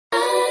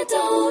I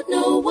don't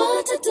know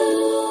what to do.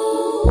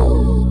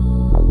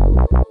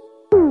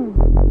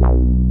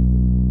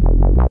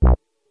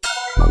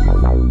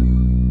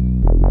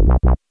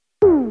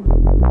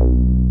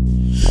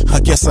 I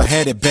guess I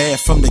had it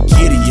bad from the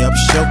giddy up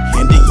show.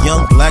 And the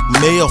young black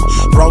male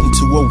brought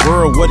into a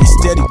world where they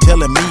steady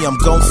telling me I'm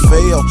gon'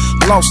 fail.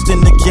 Lost in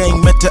the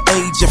game at the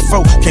age of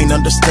 4. Can't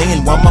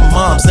understand why my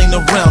moms ain't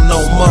around no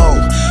more.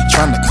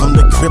 Trying to come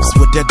to grips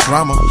with that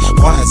drama.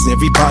 Why is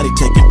everybody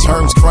taking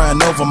turns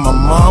crying over my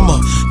mama?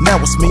 Now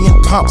it's me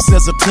and Pops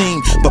as a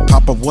team, but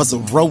Papa was a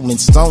rolling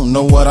stone,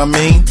 know what I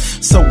mean?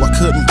 So I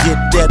couldn't get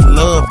that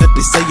love that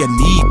they say I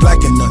need. Black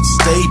and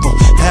unstable,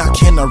 how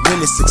can I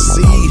really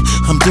succeed?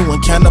 I'm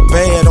doing kinda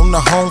bad on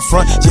the home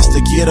front. Just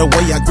to get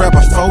away, I grab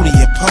a 40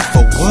 and puff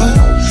for what?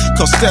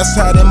 Cause that's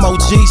how them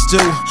OGs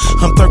do.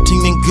 I'm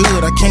 13 and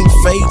good, I can't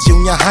fade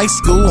junior high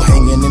school.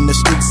 Hanging in the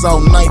streets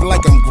all night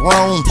like I'm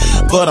grown,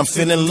 but I'm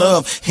feeling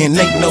love and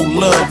ain't no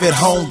love at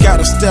home. Got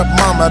a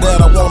stepmama that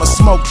I wanna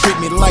smoke, treat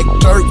me like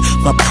dirt.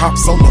 My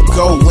Pops on the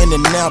go, in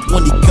and out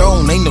when he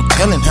gone, ain't no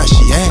telling how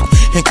she act.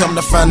 And come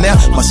to find out,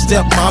 my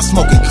stepmom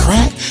smoking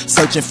crack.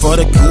 Searching for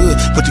the good,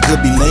 but the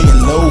good be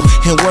laying low.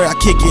 And where I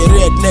kick it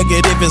at,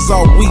 negative is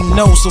all we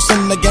know. So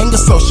send the gang of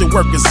social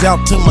workers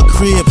out to my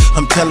crib.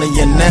 I'm telling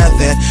you now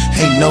that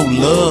ain't no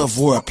love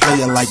where a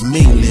player like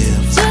me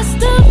lives.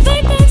 Just a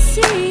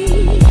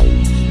vacancy.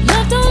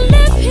 Love don't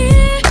live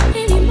here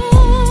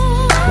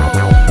anymore.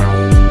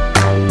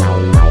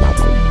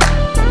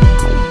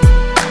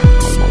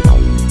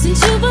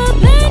 Since you've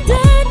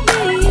abandoned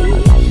me,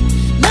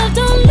 love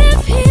don't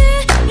live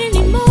here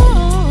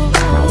anymore.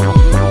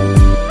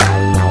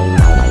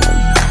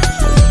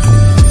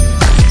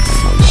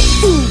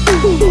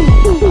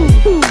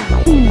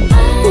 I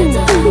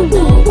don't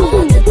know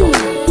what to do.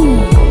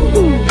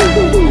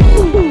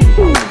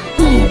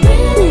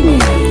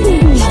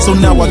 So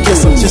now I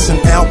guess I'm just an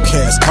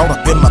outcast, caught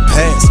up in my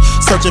past,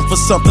 searching for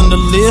something to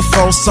live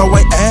for, so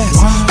I ask,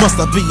 must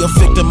I be a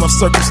victim of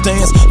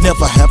circumstance?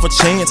 Never have a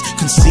chance,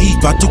 conceived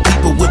by 2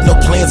 people with no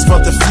plans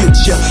for the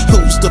future.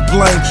 Who's to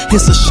blame?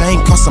 It's a shame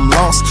cause I'm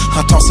lost.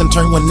 I toss and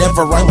turn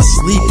whenever I'm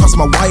asleep cause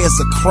my wires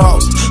are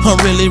crossed. I'm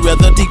really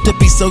rather deep to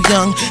be so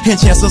young, and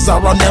chances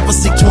are I'll never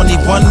see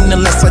 21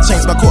 unless I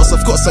change my course.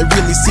 Of course I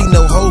really see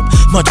no hope.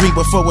 My dream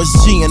before was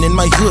gin in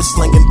my hood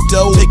slinging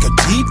dough. Take a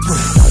deep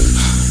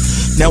breath.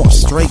 Now I'm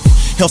straight,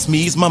 helps me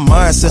ease my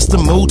mind, sets the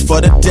mood for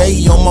the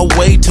day. On my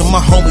way to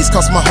my homies,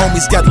 cause my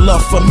homies got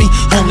love for me.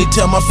 Only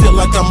time I feel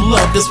like I'm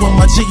loved is when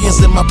my G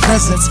is in my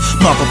presence.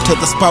 Mob up to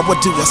the spot,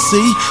 what do I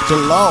see? The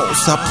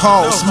laws, I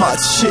pause, my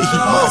G,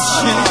 my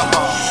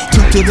G. 2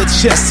 to the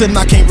chest and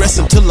I can't rest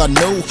until I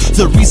know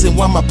the reason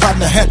why my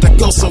partner had to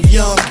go so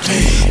young.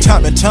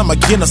 Time and time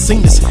again I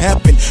seen this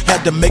happen.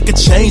 Had to make a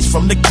change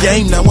from the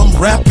game, now I'm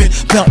rapping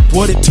about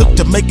what it took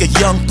to make a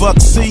young buck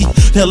see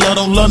that love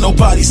don't love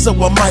nobody, so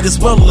I might as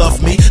well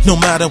love me. No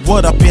matter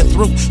what I've been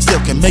through,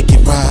 still can make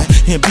it right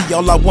and be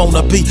all I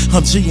wanna be.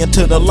 I'm G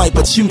into the light,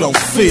 but you don't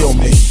feel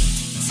me.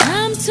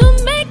 Time to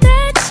make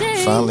that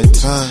change. Finally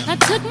time. I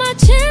took my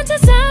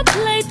chances, I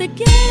played the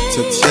game.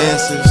 Took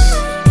chances,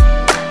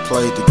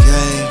 played the game.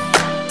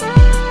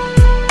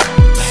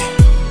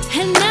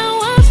 And now